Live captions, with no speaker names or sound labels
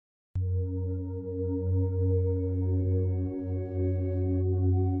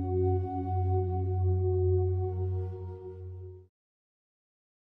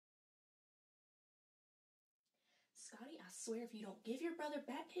swear if you don't give your brother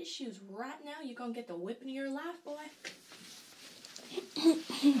back his shoes right now, you're going to get the whipping of your life, boy.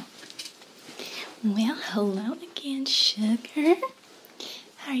 Well, hello again, sugar.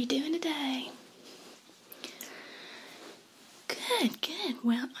 How are you doing today? Good, good.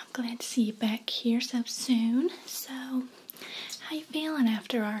 Well, I'm glad to see you back here so soon. So, how you feeling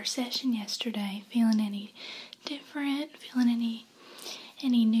after our session yesterday? Feeling any different? Feeling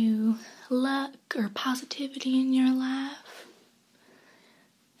any new luck or positivity in your life?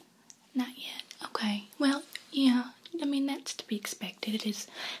 Not yet. Okay. Well, yeah. I mean, that's to be expected. It is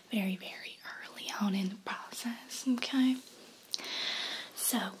very, very early on in the process. Okay.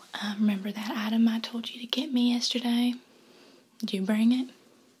 So, remember that item I told you to get me yesterday? Did you bring it?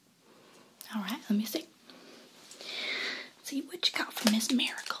 Alright, let me see. Let's see what you got from Miss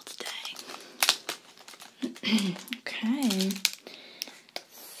Miracle today. Okay.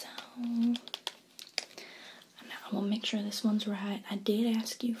 So, I will make sure this one's right. I did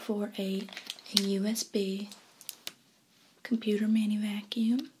ask you for a USB computer mini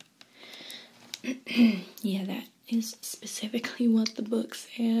vacuum. Yeah, that is specifically what the book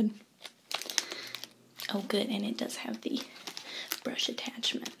said. Oh, good, and it does have the brush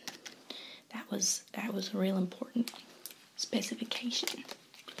attachment. That was a real important specification.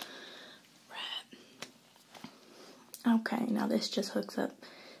 Right. Okay, now this just hooks up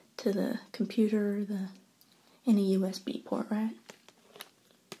to the computer, in a USB port, right?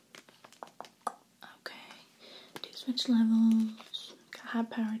 Okay. Do switch levels. Got high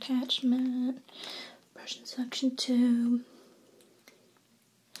power attachment. Brush and suction tube.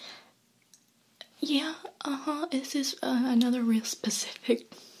 Yeah, this is another real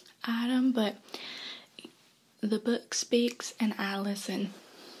specific item, but the book speaks and I listen.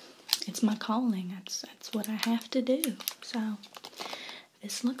 It's my calling. That's what I have to do. So,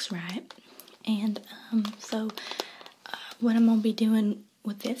 this looks right. And, what I'm going to be doing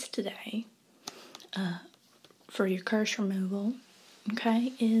with this today, for your curse removal,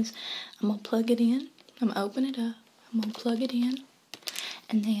 okay, is I'm going to plug it in. I'm going to open it up. I'm going to plug it in.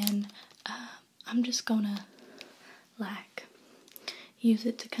 And then, I'm just going to, use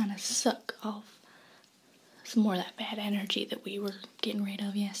it to kind of suck off some more of that bad energy that we were getting rid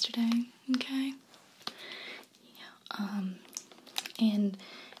of yesterday, okay? Yeah,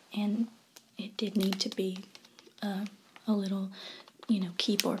 and it did need to be a little,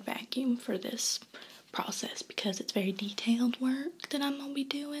 keyboard vacuum for this process because it's very detailed work that I'm going to be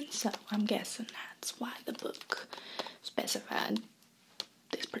doing, so I'm guessing that's why the book specified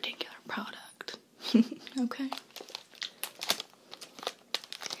this particular product. Okay?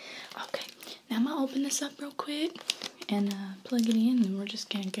 Okay, now I'm going to open this up real quick and plug it in, and we're just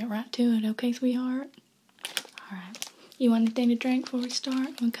going to get right to it, okay, sweetheart? Alright. You want anything to drink before we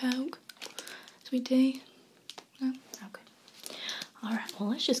start? Want Coke? Sweet tea? No? Okay. Alright, well,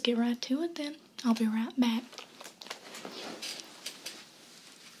 let's just get right to it then. I'll be right back.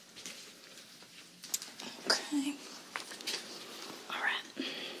 Okay. Alright.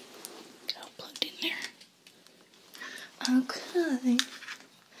 All plugged in there. Okay.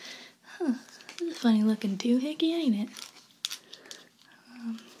 Huh. This is a funny looking doohickey, ain't it?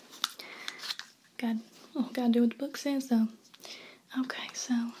 Gotta do what the book says, though. Okay,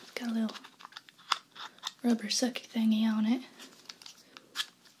 so it's got a little rubber sucky thingy on it.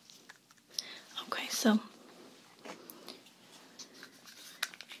 Okay, so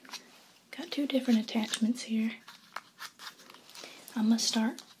got two different attachments here. I'm gonna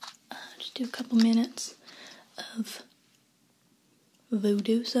start, just do a couple minutes of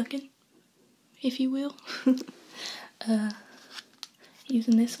voodoo sucking, if you will.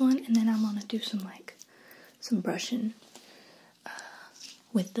 Using this one, and then I'm gonna do some brushing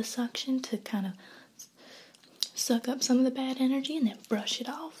with the suction to kind of suck up some of the bad energy and then brush it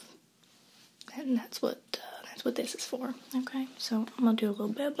off. And that's what this is for. Okay, so I'm gonna do a little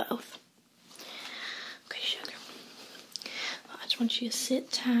bit of both. Okay, sugar. I just want you to sit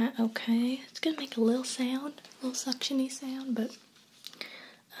tight. Okay, it's gonna make a little sound, a little suctiony sound, but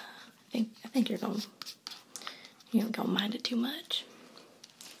I think you're not gonna mind it too much.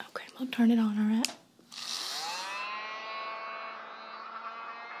 Okay, we'll turn it on. All right.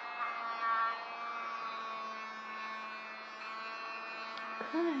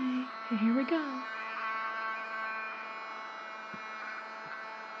 Okay, here we go.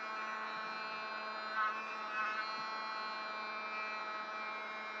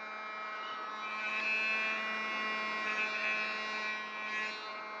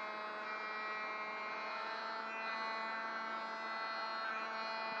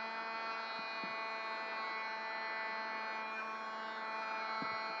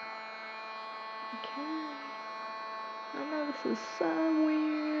 Okay. I know this is so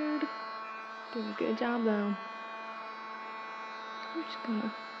weird. Doing a good job though. I'm just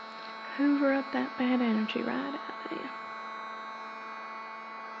gonna hoover up that bad energy right out of you.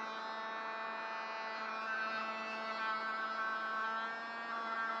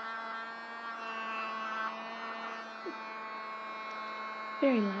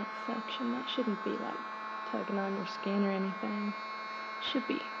 Very light suction. That shouldn't be like tugging on your skin or anything.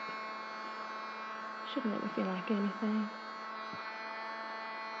 Shouldn't really feel like anything.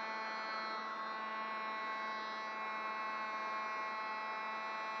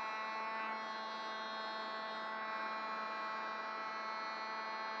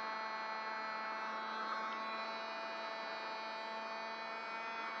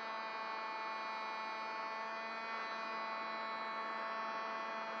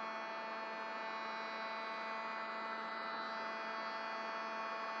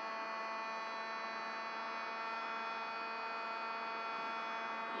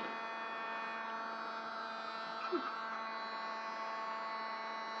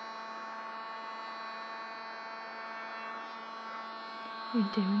 You're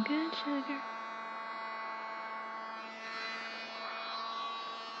doing good, sugar.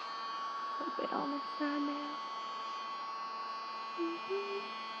 A little bit on this side now.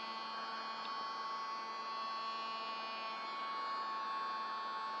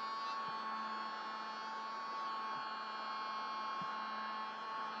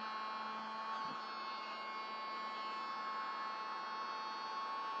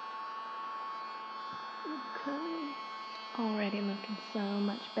 Okay. Already looking so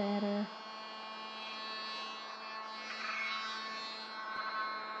much better.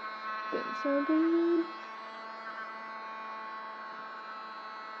 Been so good.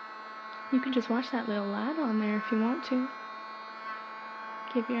 You can just watch that little light on there if you want to.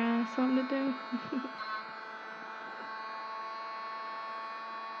 Give your eyes something to do.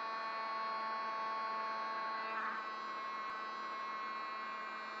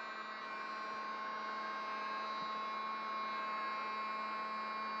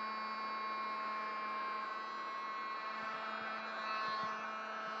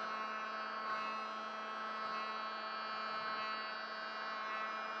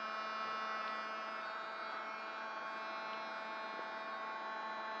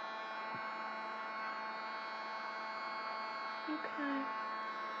 Okay.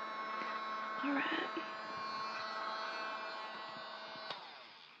 Alright.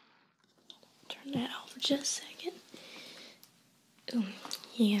 Turn that off for just a second. Ooh,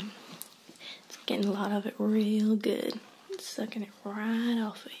 yeah. It's getting a lot of it real good. It's sucking it right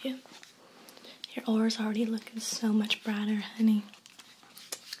off of you. Your aura's already looking so much brighter, honey.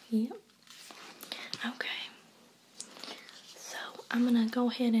 Yep. Okay. So, I'm gonna go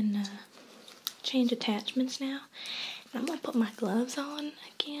ahead and change attachments now. I'm going to put my gloves on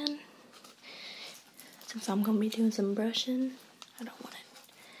again, since I'm going to be doing some brushing. I don't want to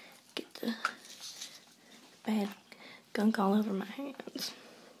get the bad gunk all over my hands.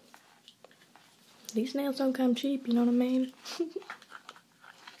 These nails don't come cheap, you know what I mean?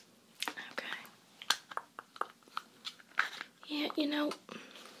 Okay. Yeah, you know,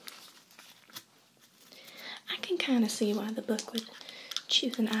 I can kind of see why the book would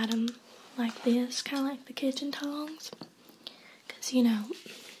choose an item like this, kind of like the kitchen tongs. Because, you know,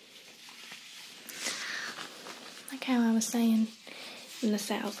 like how I was saying, in the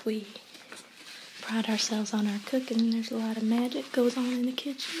South, we pride ourselves on our cooking. There's a lot of magic goes on in the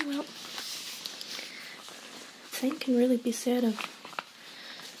kitchen. Well, the same can really be said of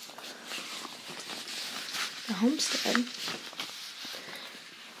the homestead.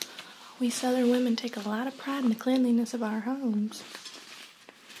 We Southern women take a lot of pride in the cleanliness of our homes.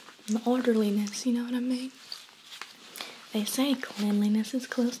 And the orderliness, you know what I mean? They say cleanliness is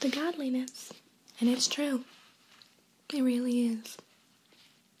close to godliness. And it's true. It really is.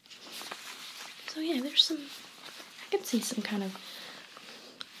 So yeah, there's some, I can see some kind of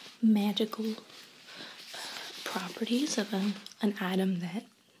magical properties of an item that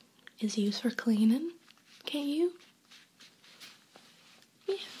is used for cleaning. Can't you?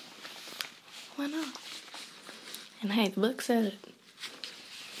 Yeah. Why not? And hey, the book said it.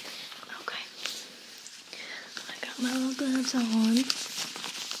 Okay. I got my little gloves on.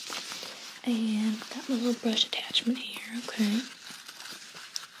 And got my little brush attachment here, okay.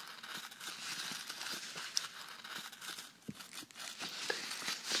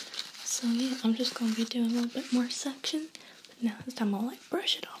 So yeah, I'm just going to be doing a little bit more suction. But now this time I'll like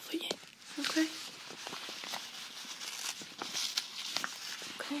brush it off of you, okay?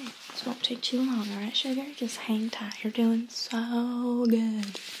 Okay, this won't take too long, alright, sugar? Just hang tight. You're doing so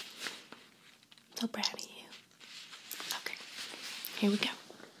good. So proud of you. Here we go.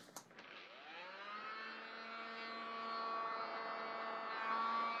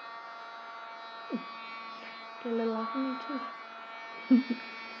 Get a little off of me too.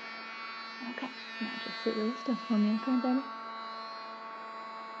 Okay, now just sit really still for me, okay, baby?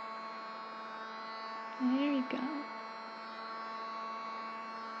 There you go.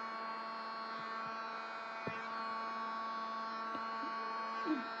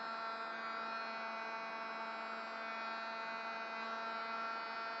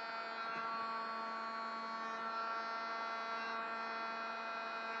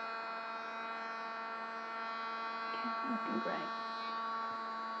 Looking great.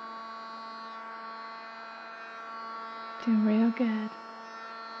 Doing real good.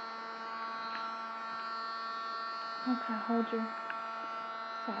 Okay, hold your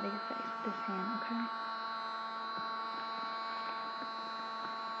side of your face with this hand, okay?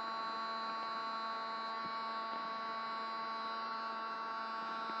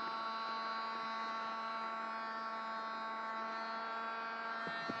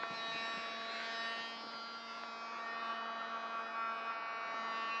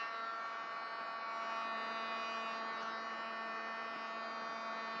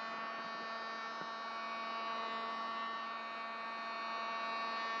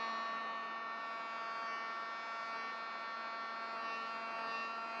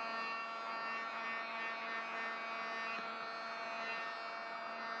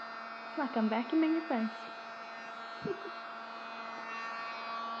 It's like I'm vacuuming your face.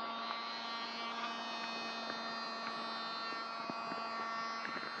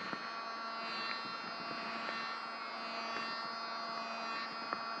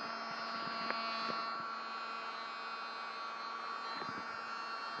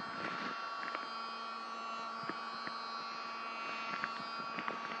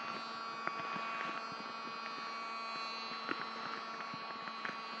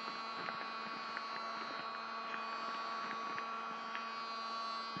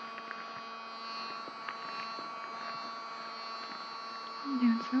 You're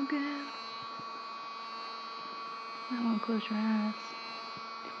doing so good. I won't close your eyes.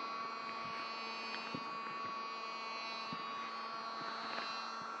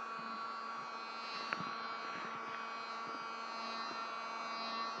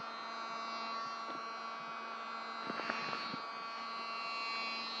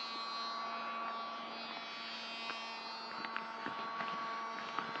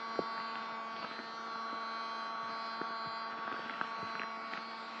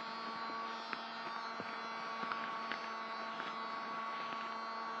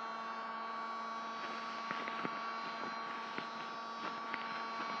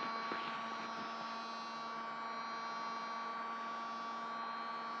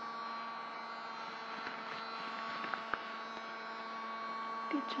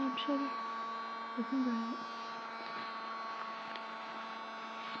 Good job, sugar. Looking great.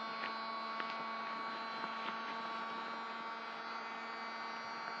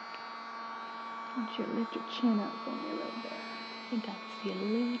 I want you to lift your chin up for me a little bit. I think I can see a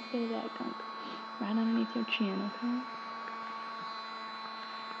little bit of that gunk right underneath your chin, okay?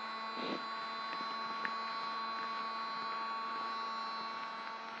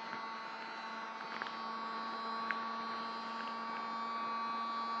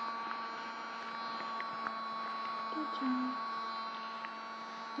 Good job.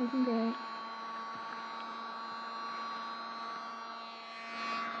 Looking great.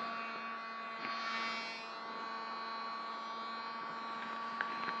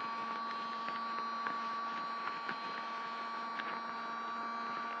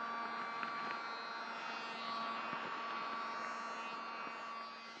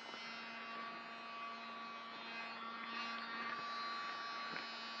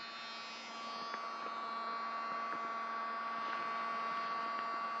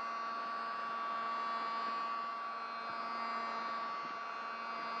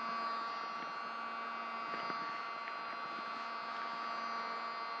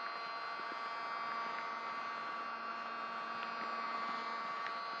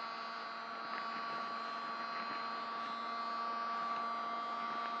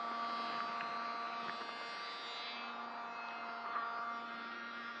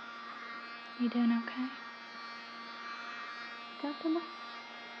 You doing okay? Comfortable?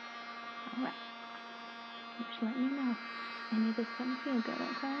 Alright. Just let me know. Any of this doesn't feel good,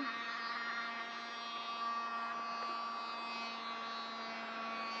 okay?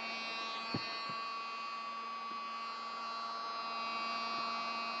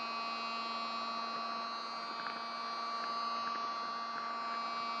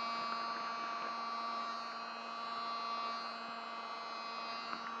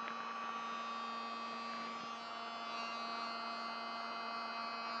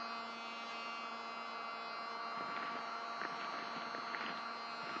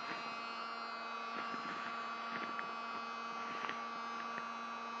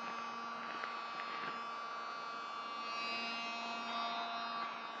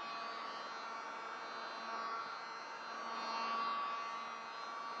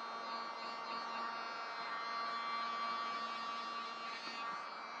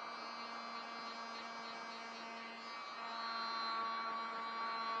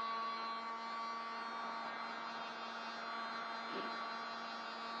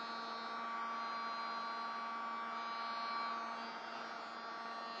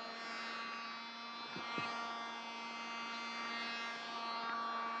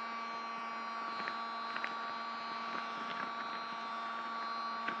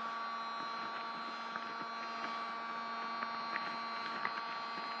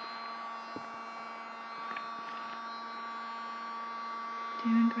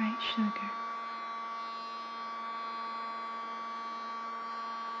 Doing great, sugar.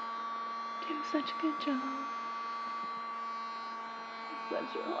 Doing such a good job.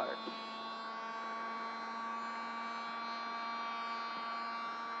 Bless your heart.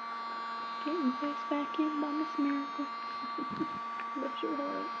 Getting placed back in by Miss Miracle. Bless your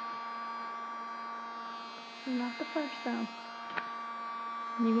heart. You're not the first, though.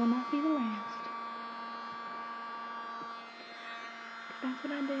 You will not be the last. That's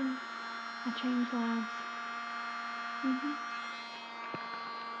what I do. I change lives.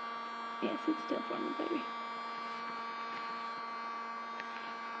 Yeah, sit still for me, baby.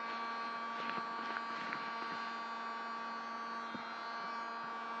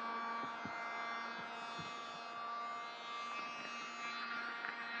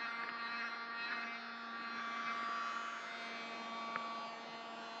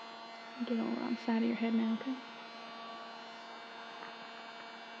 Get over on the side of your head now, okay?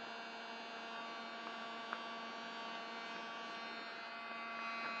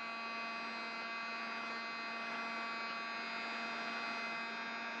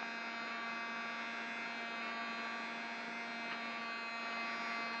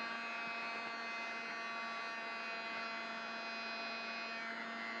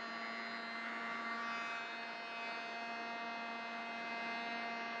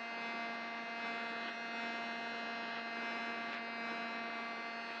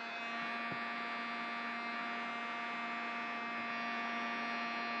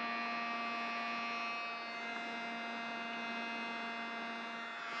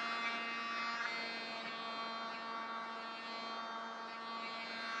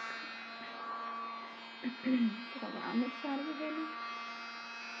 Get around this side of your head now.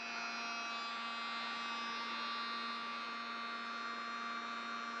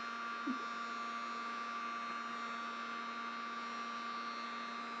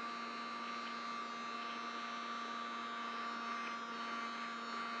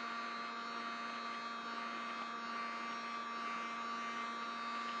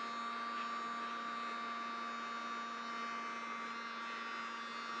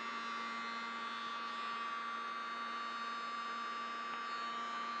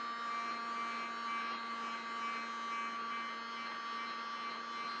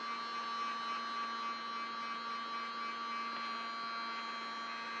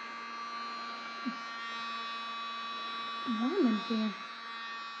 Warm in here.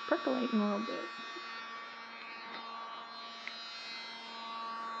 Percolating a little bit.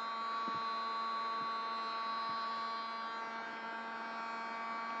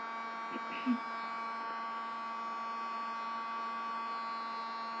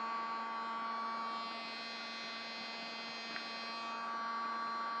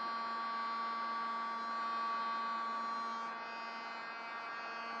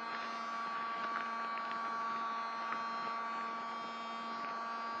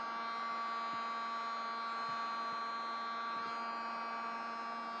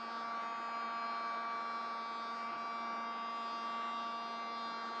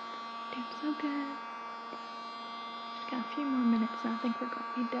 Doing so good. Just got a few more minutes and I think we're going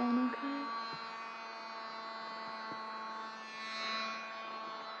to be done, okay?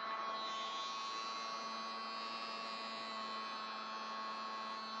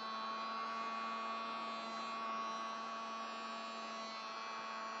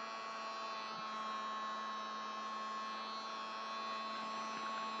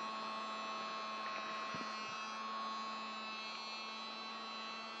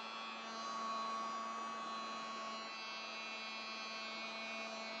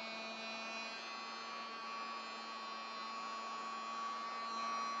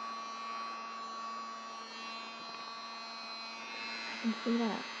 I can see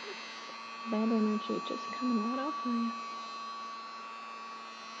that bad energy just coming right off of you.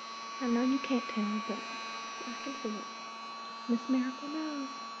 I know you can't tell, but I can see it. Miss Miracle knows.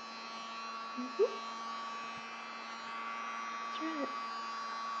 That's right.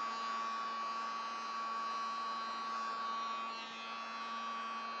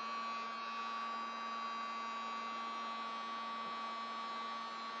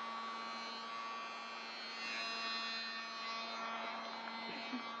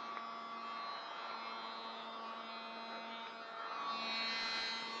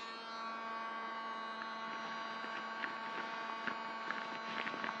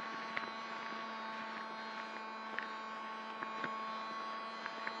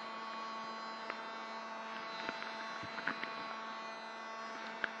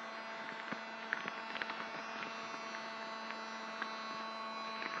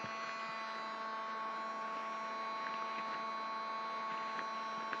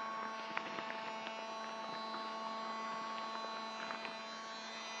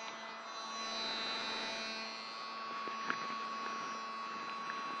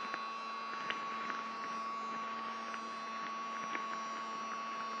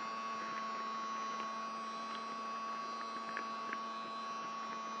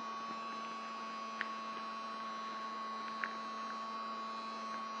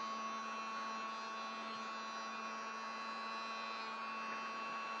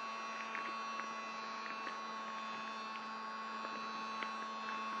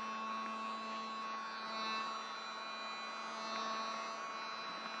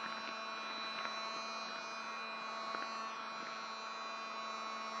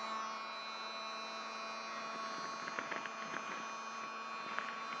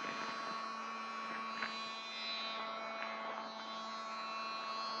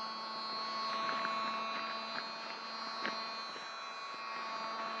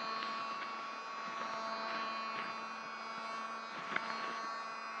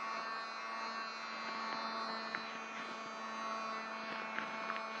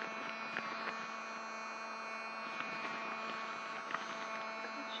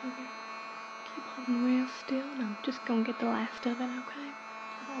 sugar. Keep holding real still, and I'm just gonna get the last of it, okay?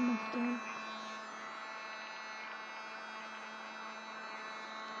 I'm almost done.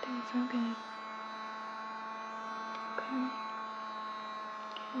 Doing so good. Okay.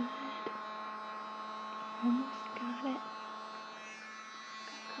 Good. Almost got it.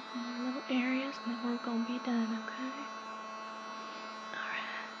 Got a couple more little areas, and then we're gonna be done, okay? Alright.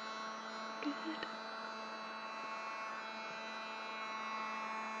 Good.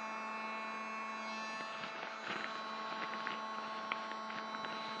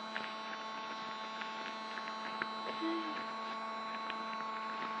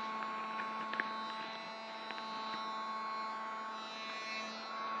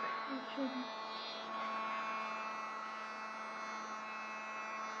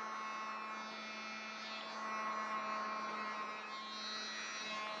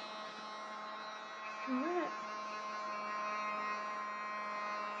 Alright.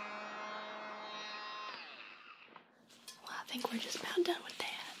 Well, I think we're just about done with that.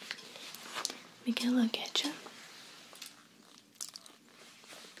 Let me get a look at you.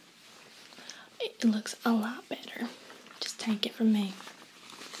 It looks a lot better. Just take it from me.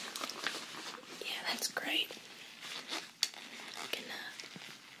 Yeah, that's great. I can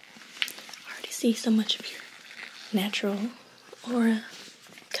already see so much of your natural aura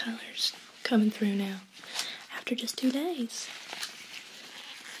colors coming through now after just 2 days.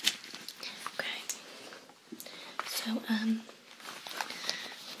 Okay. So, I'm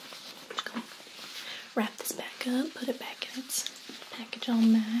just gonna wrap this back up, put it back in its package all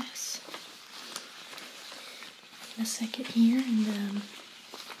nice. In a second here, and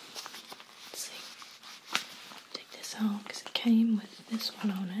let's see, take this off because it came with this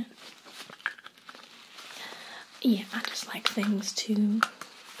one on it. Yeah, I just like things to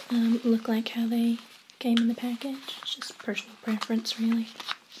look like how they came in the package. It's just personal preference, really.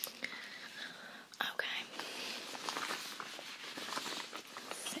 Okay.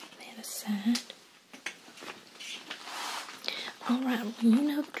 Set that aside. Alright, well, you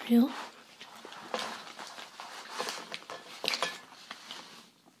know the drill.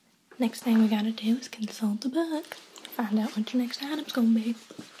 Next thing we gotta do is consult the book. Find out what your next item's gonna be.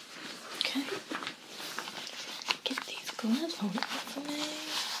 Okay. Get these gloves on for me.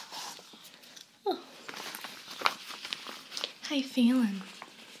 Oh. How you feeling?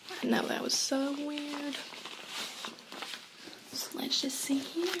 I know that was so weird. So let's just see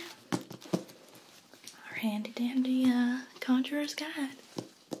here. Our handy dandy Conjurer's Guide.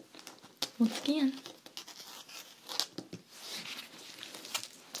 Once again.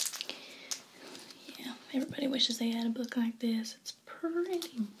 Everybody wishes they had a book like this. It's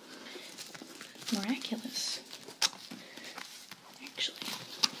pretty miraculous, actually.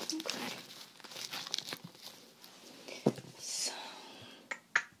 Okay. So,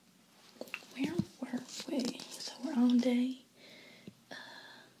 where were we? So we're on day,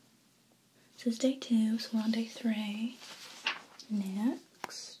 this is day 2, so we're on day 3.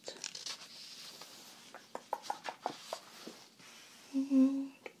 Next.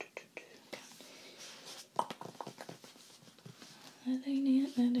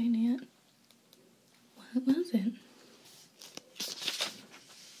 That ain't it. What was it?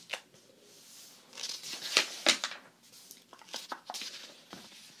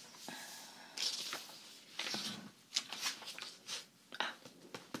 Oh,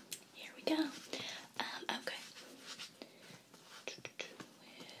 here we go. Okay.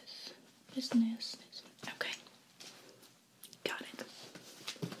 With business. Okay. Got it.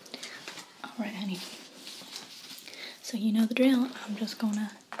 Alright, honey. So you know the drill. I'm just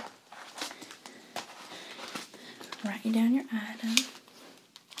gonna write you down your item.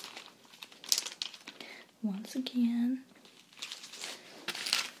 Once again.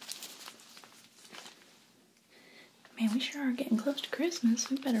 Man, we sure are getting close to Christmas.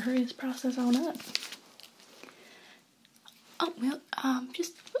 We better hurry this process on up. Oh, well,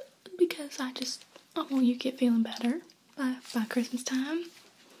 just because I want you to get feeling better by Christmas time.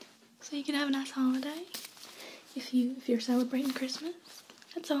 So you can have a nice holiday. If you're celebrating Christmas.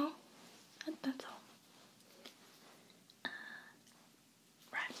 That's all. That's all.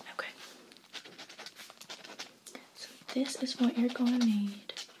 Right, okay. So this is what you're going to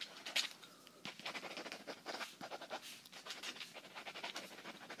need.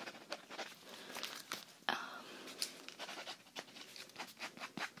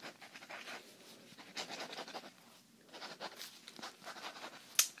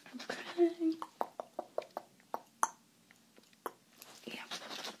 Okay. Yeah.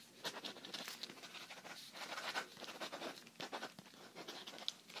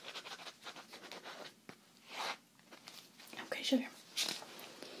 Okay, sugar.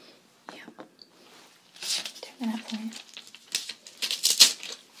 Okay.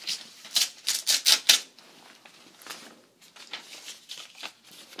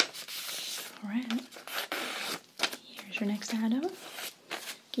 Alright. Here's your next item.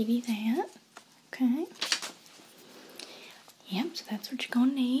 Give you that. Okay. Yep, so that's what you're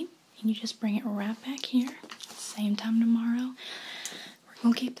going to need. And you just bring it right back here. Same time tomorrow. We're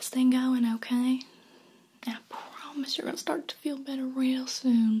going to keep this thing going, okay? And I promise you're going to start to feel better real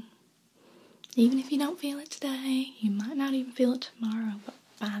soon. Even if you don't feel it today, you might not even feel it tomorrow. But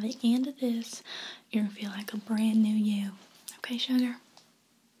by the end of this, you're going to feel like a brand new you. Okay, sugar?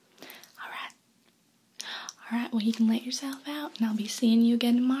 Alright. Alright, well, you can let yourself out, and I'll be seeing you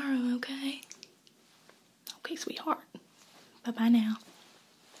again tomorrow, okay? Okay, sweetheart. Bye-bye now.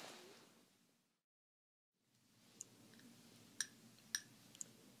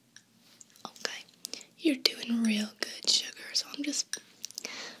 Okay, you're doing real good, sugar, so I'm just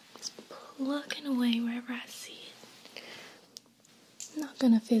plucking away wherever I see it. I'm not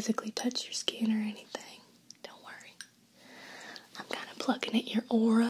gonna physically touch your skin or anything. Don't worry. I'm kind of plucking at your aura.